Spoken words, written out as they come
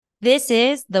This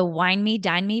is the Wine Me,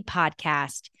 Dine Me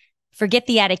podcast. Forget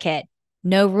the etiquette.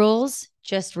 No rules,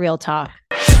 just real talk.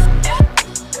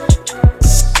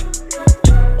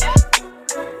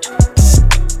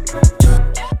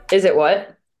 Is it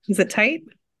what? Is it tight?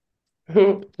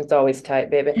 It's always tight,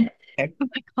 baby. Okay. Oh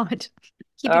my God.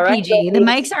 Keep All it right, PG. The baby.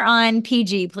 mics are on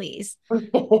PG, please. A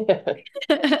little If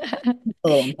there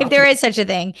uncomfortable. is such a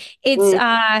thing. It's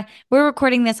Mm. we're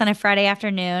recording this on a Friday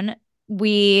afternoon.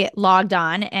 We logged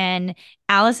on and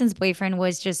Allison's boyfriend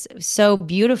was just so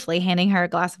beautifully handing her a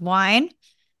glass of wine.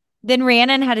 Then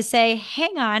Rhiannon had to say,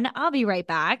 "Hang on, I'll be right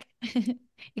back."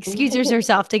 Excuses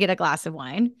herself to get a glass of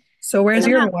wine. So where's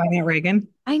And your Somehow, wine at, Reagan?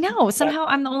 I know, somehow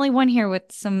I'm the only one here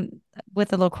with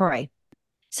a LaCroix.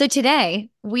 So today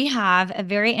we have a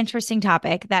very interesting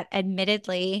topic that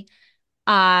admittedly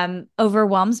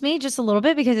overwhelms me just a little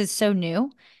bit because it's so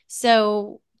new.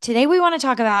 So today we want to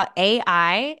talk about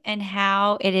AI and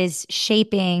how it is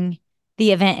shaping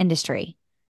the event industry.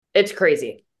 it's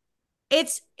crazy.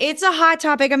 It's a hot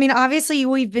topic. I mean, obviously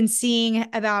we've been seeing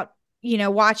about,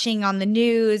 watching on the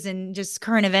news and just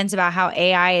current events about how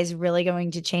AI is really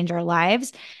going to change our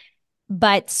lives.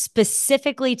 But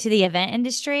specifically to the event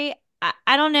industry,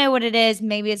 I don't know what it is.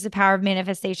 Maybe it's the power of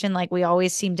manifestation. Like we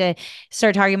always seem to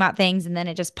start talking about things and then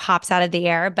it just pops out of the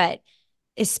air. But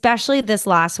especially this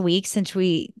last week, since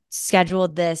we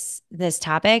scheduled this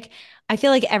topic, I feel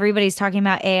like everybody's talking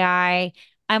about AI.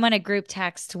 I'm on a group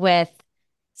text with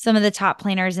some of the top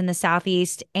planners in the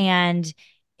Southeast, and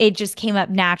it just came up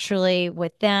naturally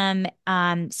with them.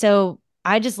 So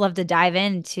I just love to dive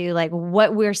into like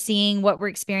what we're seeing, what we're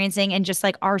experiencing, and just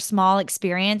like our small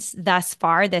experience thus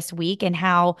far this week and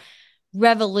how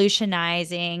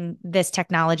revolutionizing this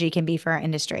technology can be for our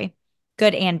industry,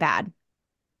 good and bad.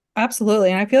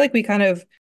 Absolutely. And I feel like we kind of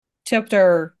tipped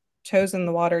our toes in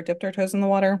the water, dipped our toes in the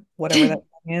water, whatever that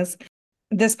thing is.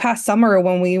 This past summer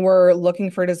when we were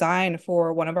looking for design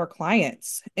for one of our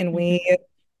clients, and Mhm. we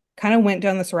kind of went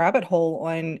down this rabbit hole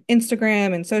on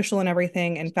Instagram and social and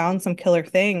everything and found some killer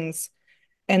things.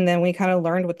 And then we kind of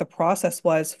learned what the process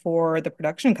was for the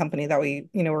production company that we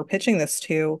were pitching this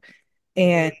to, Mhm.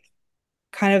 and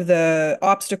kind of the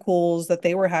obstacles that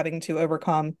they were having to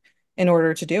overcome in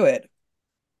order to do it.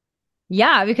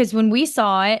 Yeah, because when we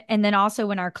saw it, and then also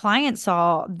when our client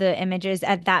saw the images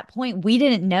at that point, we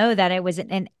didn't know that it was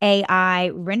an AI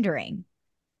rendering.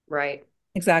 Right. And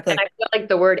Exactly. I feel like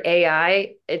the word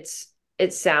AI,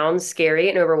 it sounds scary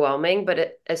and overwhelming,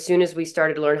 but as soon as we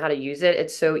started to learn how to use it,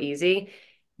 it's so easy.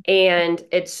 And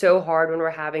it's so hard when we're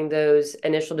having those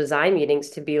initial design meetings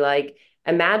to be like,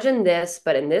 imagine this,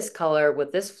 but in this color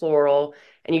with this floral,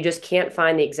 and you just can't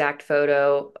find the exact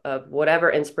photo of whatever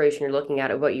inspiration you're looking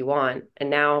at of what you want. And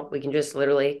now we can just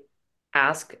literally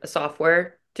ask a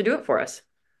software to do it for us.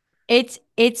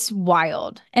 It's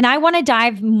wild. And I want to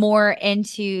dive more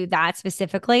into that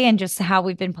specifically and just how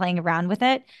we've been playing around with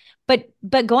it. But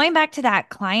going back to that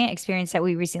client experience that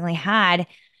we recently had,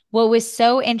 what was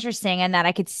so interesting and that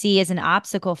I could see as an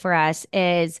obstacle for us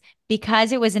is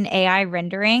because it was an AI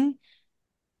rendering,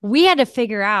 we had to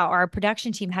figure out, our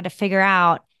production team had to figure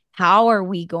out how are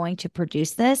we going to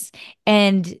produce this?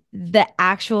 And the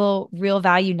actual real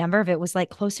value number of it was like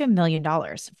close to $1 million,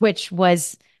 which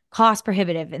was cost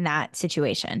prohibitive in that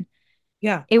situation.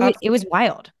 Yeah, It was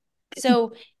wild.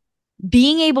 So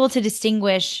being able to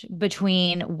distinguish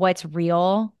between what's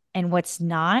real and what's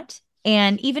not,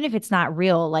 and even if it's not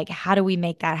real, like how do we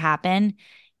make that happen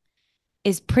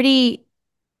is pretty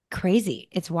crazy.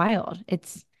 It's wild.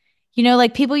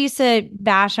 Like people used to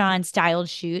bash on styled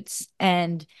shoots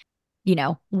and,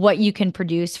 what you can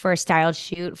produce for a styled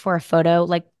shoot for a photo.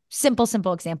 Like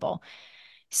simple example.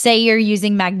 Say you're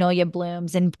using magnolia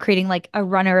blooms and creating like a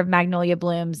runner of magnolia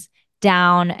blooms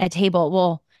down a table.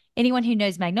 Well, anyone who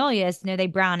knows magnolias know they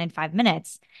brown in 5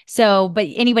 minutes. So, but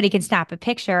anybody can snap a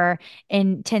picture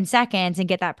in 10 seconds and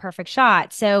get that perfect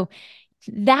shot. So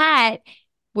that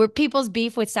were people's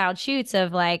beef with styled shoots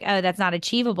of like, oh, that's not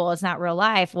achievable. It's not real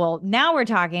life. Well, now we're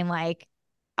talking like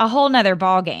a whole nother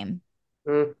ball game.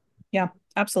 Mm. yeah,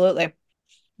 absolutely.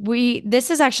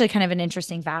 This is actually kind of an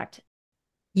interesting fact.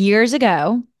 Years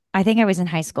ago, I think I was in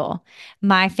high school.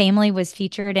 My family was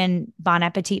featured in Bon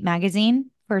Appetit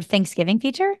magazine for Thanksgiving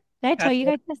feature. Did I tell you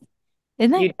Gotcha. guys this?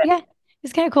 Isn't You that? did. Yeah,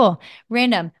 it's kind of cool.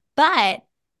 Random, but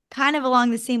kind of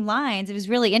along the same lines. It was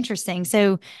really interesting.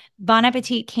 So Bon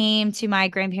Appetit came to my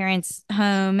grandparents'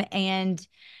 home and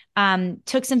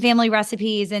took some family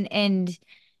recipes and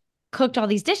cooked all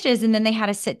these dishes, and then they had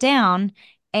to sit down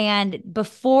And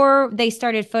before they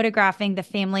started photographing the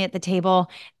family at the table,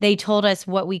 they told us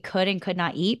what we could and could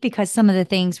not eat because some of the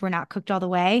things were not cooked all the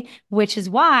way, which is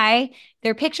why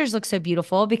their pictures look so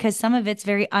beautiful because some of it's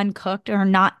very uncooked or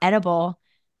not edible.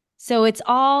 So it's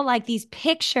all like these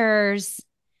pictures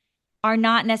are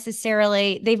not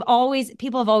necessarily,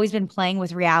 people have always been playing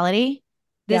with reality.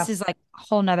 Yeah. This is like a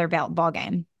whole nother ball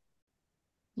game.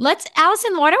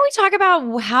 Allison, why don't we talk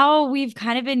about how we've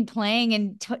kind of been playing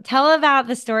and tell about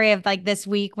the story of like this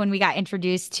week when we got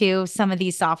introduced to some of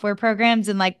these software programs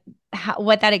and like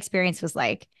what that experience was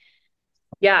like.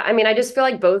 Yeah, I mean, I just feel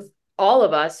like all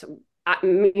of us,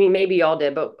 maybe y'all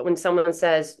did, but when someone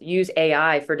says use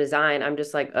AI for design, I'm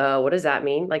just like, what does that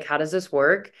mean? Like, how does this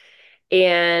work?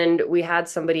 And we had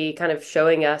somebody kind of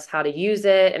showing us how to use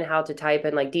it and how to type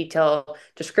in like detail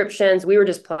descriptions. We were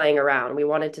just playing around. We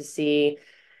wanted to see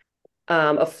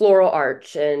a floral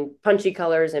arch and punchy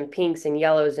colors and pinks and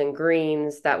yellows and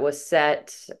greens that was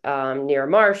set near a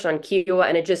marsh on Kiowa.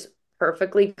 And it just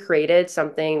perfectly created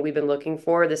something we've been looking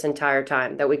for this entire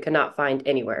time that we could not find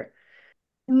anywhere.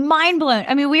 Mind blown.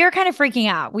 I mean, we were kind of freaking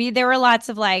out. There were lots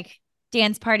of like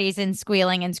dance parties and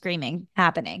squealing and screaming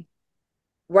happening.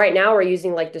 Right now, we're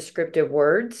using like descriptive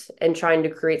words and trying to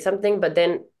create something, but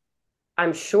then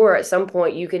I'm sure at some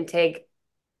point you can take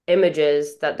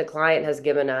images that the client has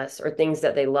given us or things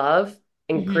that they love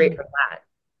and create Mhm. from that,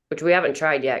 which we haven't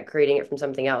tried yet, creating it from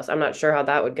something else. I'm not sure how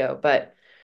that would go, but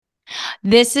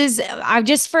I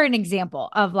just for an example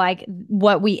of like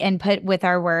what we input with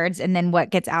our words and then what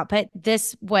gets output.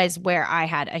 This was where I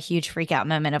had a huge freak out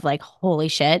moment of like, holy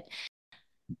shit.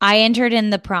 I entered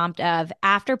in the prompt of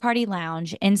after party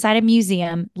lounge inside a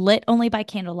museum lit only by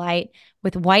candlelight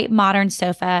with white modern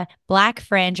sofa, black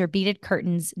fringe or beaded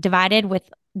curtains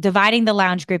dividing the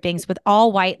lounge groupings with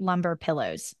all white lumber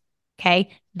pillows.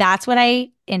 Okay. That's what I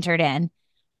entered in.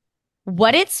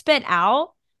 What it spit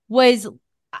out was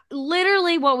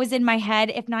literally what was in my head,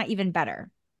 if not even better.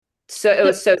 so it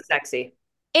was so sexy.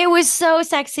 It was so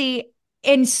sexy.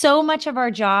 And so much of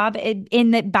our job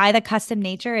by the custom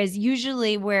nature is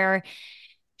usually where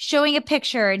showing a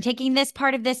picture and taking this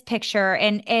part of this picture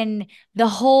and the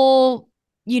whole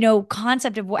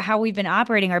concept of how we've been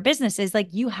operating our business is like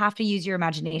you have to use your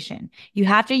imagination. You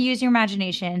have to use your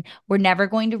imagination. We're never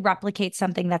going to replicate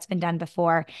something that's been done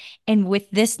before. And with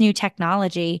this new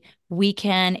technology, we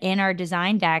can in our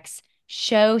design decks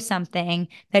show something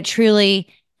that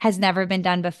truly has never been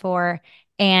done before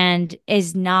and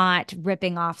is not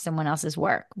ripping off someone else's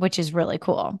work, which is really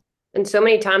cool. And so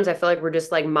many times I feel like we're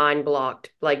just like mind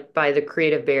blocked, like by the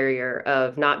creative barrier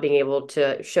of not being able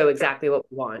to show exactly what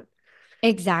we want.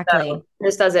 Exactly. So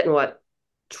this does it in what,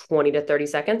 20 to 30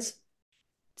 seconds?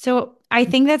 So I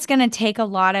think that's going to take a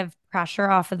lot of pressure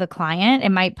off of the client. It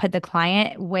might put the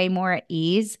client way more at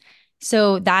ease.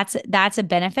 So that's a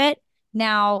benefit.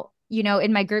 Now,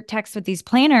 in my group text with these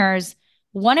planners,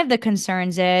 one of the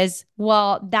concerns is,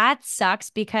 well, that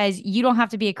sucks because you don't have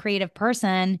to be a creative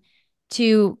person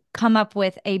to come up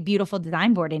with a beautiful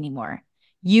design board anymore.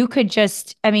 You could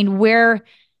just, I mean, where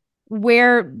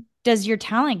does your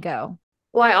talent go?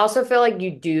 Well, I also feel like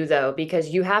you do though, because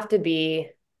you have to be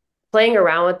playing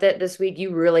around with it this week.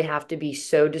 You really have to be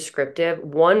so descriptive.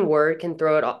 One word can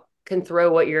throw it off, can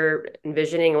throw what you're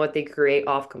envisioning and what they create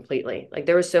off completely. Like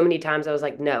there were so many times I was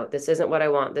like, no, this isn't what I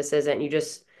want. This isn't.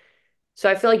 So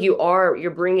I feel like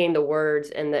you're bringing the words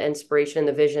and the inspiration and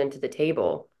the vision to the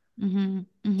table. Mm-hmm,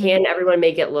 mm-hmm. Can everyone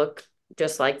make it look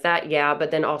just like that? Yeah, but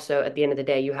then also at the end of the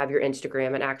day, you have your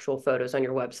Instagram and actual photos on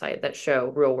your website that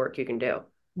show real work you can do.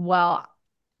 Well,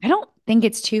 I don't think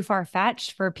it's too far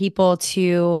fetched for people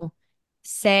to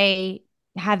say,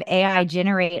 have AI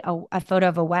generate a photo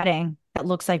of a wedding that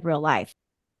looks like real life.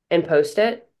 And post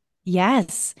it.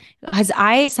 Yes. Because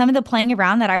some of the playing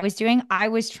around that I was doing, I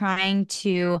was trying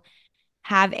to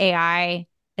have AI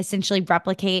essentially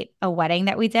replicate a wedding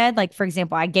that we did. Like, for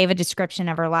example, I gave a description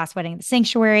of our last wedding at the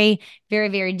sanctuary, very,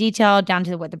 very detailed, down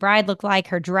to what the bride looked like,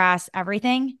 her dress,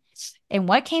 everything. And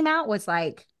what came out was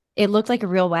like, it looked like a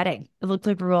real wedding. It looked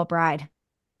like a real bride.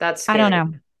 That's I don't scary.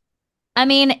 know. I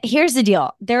mean, here's the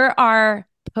deal. There are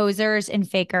posers and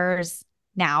fakers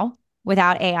now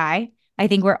without AI. I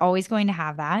think we're always going to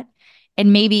have that.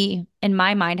 And maybe in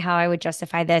my mind, how I would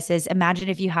justify this is imagine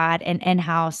if you had an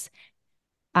in-house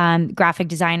graphic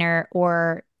designer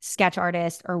or sketch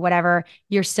artist or whatever.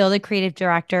 You're still the creative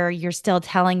director. You're still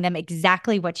telling them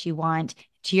exactly what you want.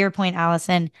 To your point,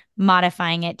 Allison,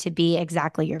 modifying it to be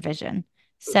exactly your vision.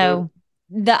 Mhm. So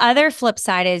the other flip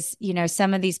side is,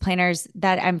 some of these planners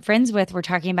that I'm friends with were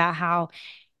talking about how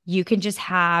you can just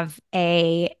have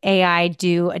a AI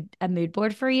do a mood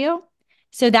board for you.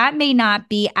 So that may not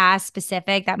be as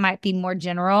specific. That might be more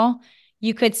general.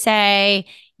 You could say,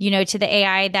 to the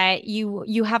AI that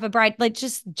you have a bride, like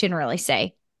just generally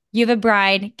say, you have a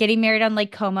bride getting married on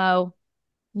Lake Como,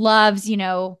 loves,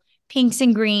 pinks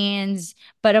and greens,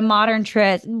 but a modern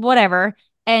twist, whatever,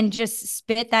 and just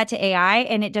spit that to AI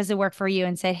and it does the work for you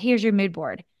and say, here's your mood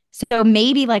board. So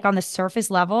maybe like on the surface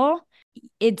level,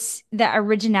 it's the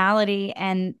originality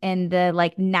and the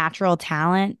like natural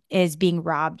talent is being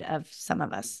robbed of some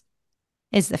of us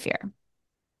is the fear.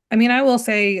 I mean, I will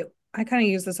say I kind of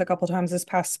used this a couple times this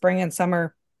past spring and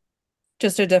summer.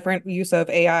 Just a different use of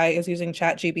AI is using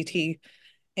ChatGPT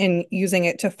and using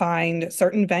it to find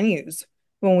certain venues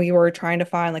when we were trying to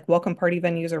find like welcome party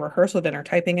venues or rehearsal dinner,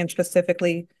 typing in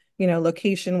specifically,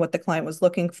 location, what the client was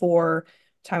looking for,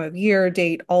 time of year,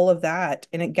 date, all of that.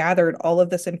 And it gathered all of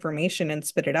this information and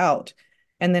spit it out.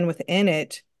 And then within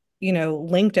it,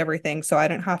 linked everything. So I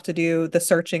didn't have to do the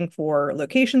searching for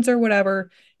locations or whatever.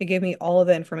 It gave me all of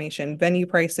the information, venue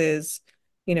prices,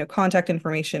 contact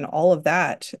information, all of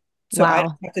that. So I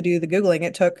didn't Wow. have to do the Googling.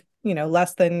 It took,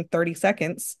 less than 30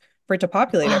 seconds for it to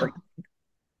populate Wow. everything.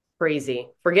 Crazy.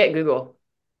 Forget Google.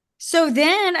 So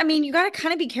then, I mean, you got to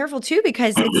kind of be careful too,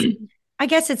 because I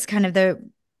guess it's kind of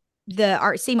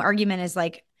the same argument is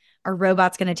like, are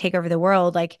robots going to take over the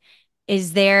world? Like,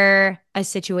 is there a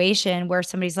situation where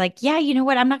somebody's like, yeah, you know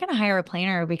what? I'm not going to hire a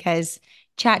planner because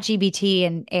ChatGPT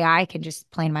and AI can just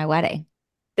plan my wedding.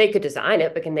 They could design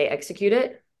it, but can they execute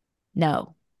it?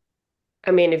 No.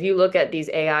 I mean, if you look at these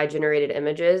AI generated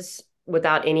images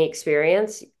without any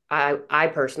experience, I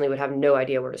personally would have no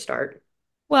idea where to start.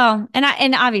 Well,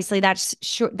 and obviously that's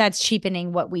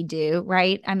cheapening what we do,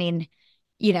 right? I mean,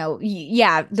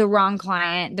 yeah, the wrong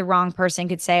client, the wrong person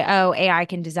could say, "Oh, AI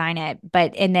can design it,"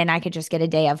 and then I could just get a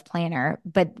day of planner.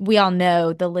 But we all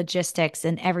know the logistics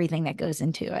and everything that goes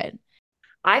into it.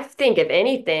 I think if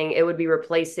anything, it would be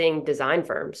replacing design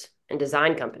firms and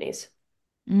design companies.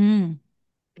 Mm.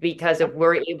 Because if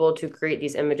we're able to create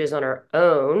these images on our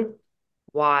own,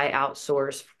 why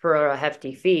outsource for a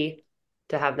hefty fee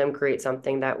to have them create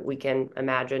something that we can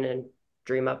imagine and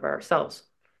dream up ourselves?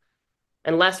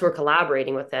 Unless we're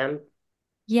collaborating with them.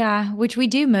 Yeah, which we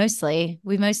do mostly.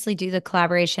 We mostly do the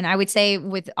collaboration. I would say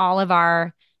with all of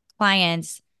our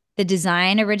clients, the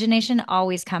design origination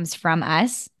always comes from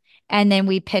us. And then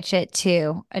we pitch it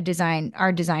to our design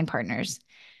partners.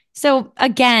 So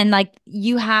again, like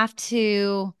you have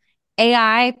to,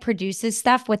 AI produces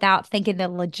stuff without thinking the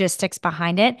logistics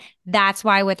behind it. That's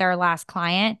why with our last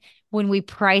client, when we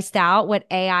priced out what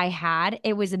AI had,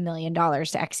 it was $1 million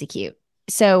to execute.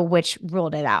 So, which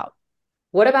ruled it out.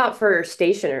 What about for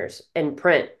stationers and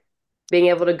print? Being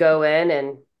able to go in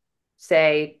and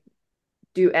say,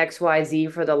 do XYZ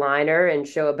for the liner and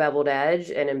show a beveled edge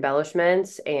and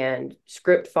embellishments and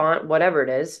script font, whatever it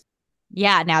is.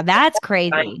 Yeah, now that's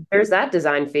crazy. There's that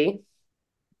design fee.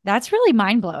 That's really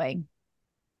mind blowing.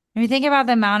 I mean, think about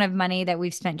the amount of money that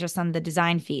we've spent just on the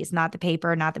design fees, not the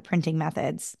paper, not the printing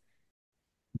methods.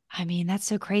 I mean, that's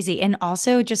so crazy. And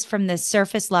also, just from the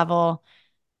surface level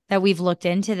that we've looked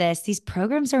into this, these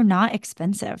programs are not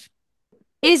expensive.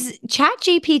 Is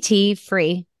ChatGPT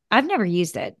free? I've never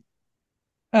used it.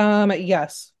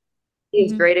 Yes.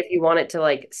 It's Mhm. great if you want it to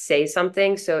like say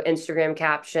something. So Instagram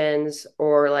captions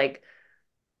or like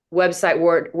website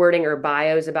wording or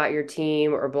bios about your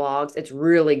team or blogs. It's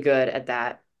really good at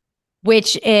that.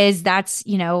 Which is that's,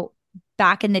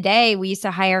 back in the day, we used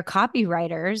to hire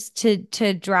copywriters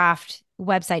to draft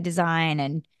website design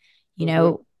and, you Mhm.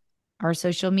 know, our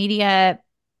social media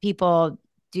people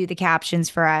do the captions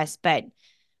for us. But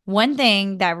one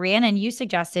thing that Rhiannon, you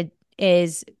suggested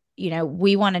is,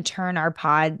 we want to turn our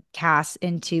podcast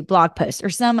into blog posts or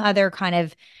some other kind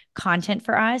of content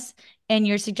for us. And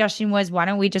your suggestion was, why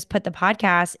don't we just put the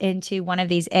podcast into one of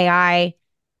these AI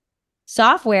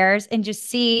softwares and just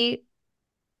see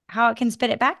how it can spit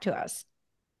it back to us?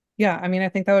 Yeah, I mean, I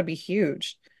think that would be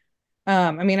huge.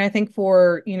 I mean, I think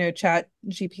for, Chat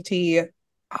GPT,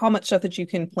 how much stuff that you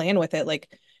can plan with it.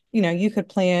 Like, you could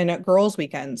plan girls'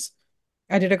 weekends.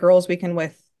 I did a girls' weekend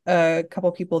with a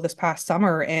couple people this past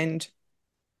summer, and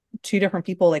two different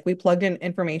people, like we plugged in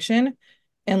information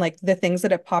and like the things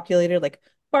that it populated, like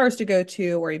bars to go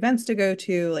to or events to go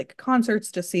to, like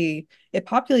concerts to see. It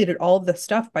populated all of the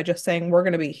stuff by just saying, we're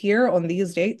going to be here on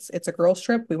these dates. It's a girls'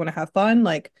 trip. We want to have fun,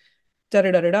 like da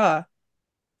da da da da.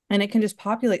 And it can just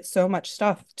populate so much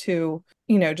stuff to,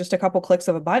 just a couple clicks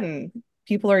of a button.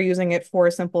 People are using it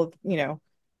for simple,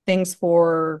 things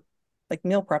for like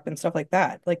meal prep and stuff like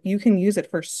that. Like you can use it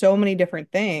for so many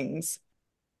different things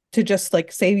to just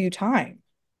like save you time.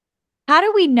 How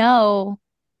do we know?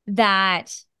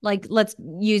 that, like, let's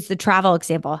use the travel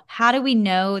example. How do we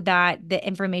know that the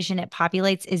information it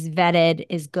populates is vetted,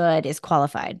 is good, is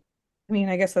qualified? I mean,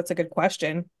 I guess that's a good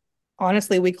question.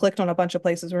 Honestly, we clicked on a bunch of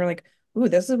places. We were like, ooh,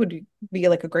 would be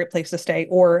like a great place to stay.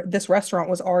 Or this restaurant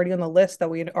was already on the list that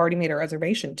we had already made a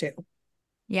reservation to.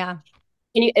 Yeah.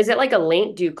 Is it like a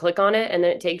link? Do you click on it and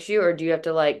then it takes you, or do you have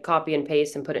to like copy and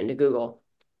paste and put it into Google?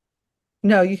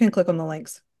 No, you can click on the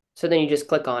links. So then you just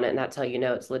click on it and that's how you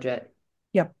know it's legit.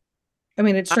 Yep. I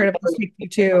mean, it straight up just takes you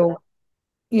to,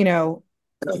 you know,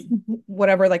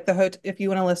 whatever, like if you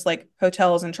want to list like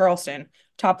hotels in Charleston,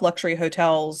 top luxury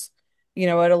hotels,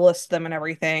 it'll list them and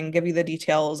everything, give you the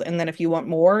details. And then if you want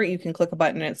more, you can click a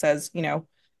button and it says,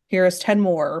 here's 10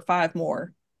 more or 5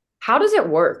 more. How does it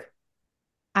work?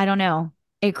 I don't know.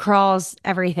 It crawls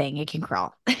everything it can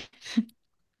crawl.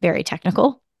 Very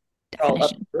technical Crawl up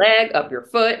definition. your leg, up your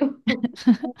foot.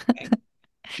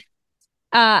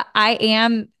 I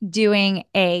am doing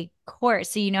a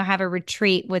course. So, have a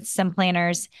retreat with some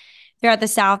planners throughout the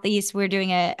Southeast. We're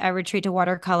doing a retreat to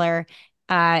watercolor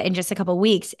in just a couple of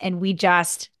weeks. And we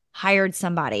just hired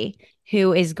somebody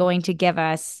who is going to give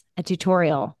us a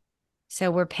tutorial. So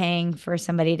we're paying for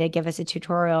somebody to give us a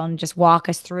tutorial and just walk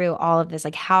us through all of this.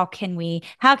 Like, how can we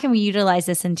utilize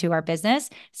this into our business?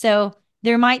 So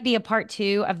there might be a part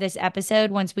 2 of this episode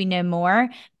once we know more,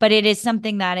 but it is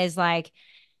something that is like,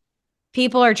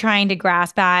 people are trying to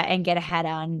grasp at and get ahead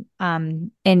on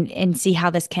and see how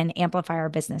this can amplify our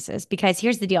businesses. Because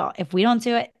here's the deal. If we don't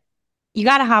do it, you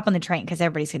got to hop on the train because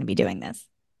everybody's going to be doing this.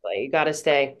 Like, you got to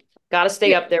stay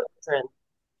up there with the trend.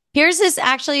 Here's this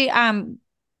actually,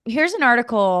 here's an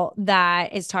article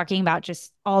that is talking about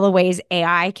just all the ways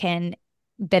AI can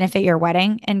benefit your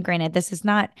wedding. And granted,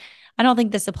 I don't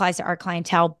think this applies to our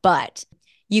clientele, but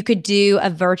you could do a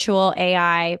virtual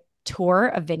AI tour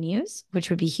of venues, which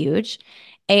would be huge.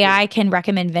 AI can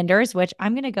recommend vendors, which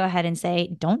I'm going to go ahead and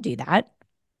say, don't do that.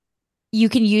 You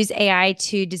can use AI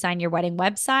to design your wedding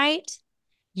website.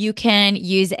 You can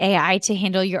use AI to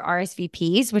handle your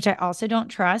RSVPs, which I also don't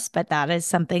trust, but that is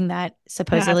something that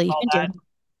supposedly you can do.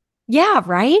 Yeah,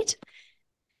 right.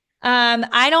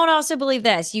 I don't also believe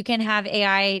this. You can have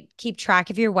AI keep track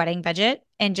of your wedding budget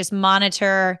and just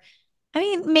monitor. I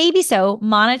mean, maybe so.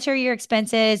 Monitor your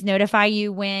expenses, notify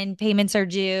you when payments are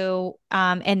due,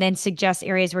 and then suggest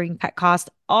areas where you can cut costs.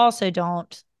 Also,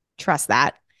 don't trust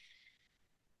that.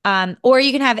 Or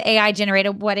you can have AI generate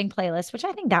a wedding playlist, which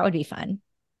I think that would be fun.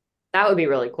 That would be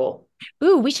really cool.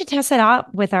 Ooh, we should test that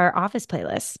out with our office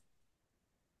playlist.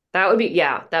 That would be,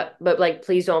 yeah. But like,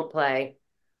 please don't play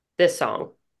this song,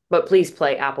 but please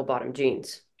play Apple Bottom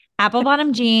Jeans. Apple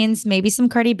Bottom Jeans, maybe some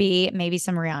Cardi B, maybe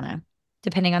some Rihanna,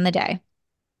 depending on the day.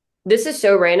 This is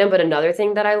so random, but another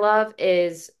thing that I love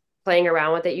is playing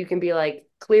around with it. You can be like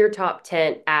clear top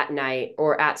tent at night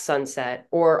or at sunset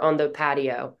or on the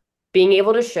patio. Being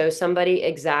able to show somebody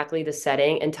exactly the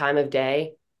setting and time of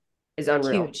day is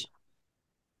unreal. Huge.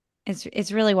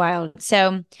 It's really wild.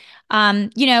 So,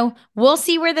 we'll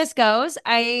see where this goes.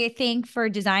 I think for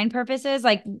design purposes,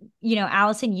 like,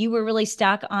 Allison, you were really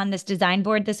stuck on this design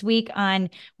board this week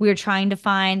we were trying to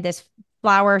find this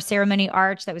flower ceremony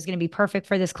arch that was going to be perfect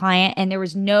for this client. And there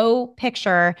was no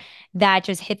picture that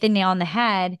just hit the nail on the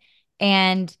head.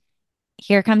 And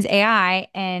here comes AI.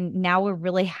 And now we're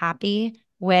really happy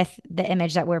with the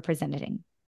image that we're presenting.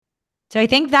 So I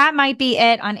think that might be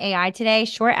it on AI today.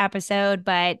 Short episode,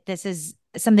 but this is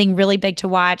something really big to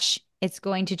watch. It's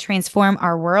going to transform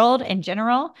our world in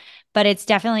general, but it's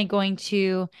definitely going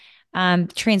to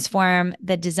transform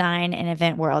the design and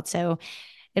event world. So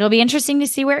it'll be interesting to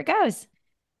see where it goes.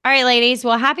 All right, ladies.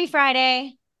 Well, happy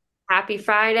Friday. Happy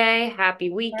Friday. Happy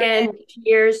weekend. Friday.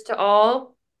 Cheers to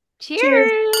all.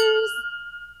 Cheers.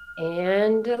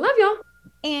 And love y'all.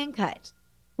 And cut.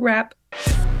 Wrap.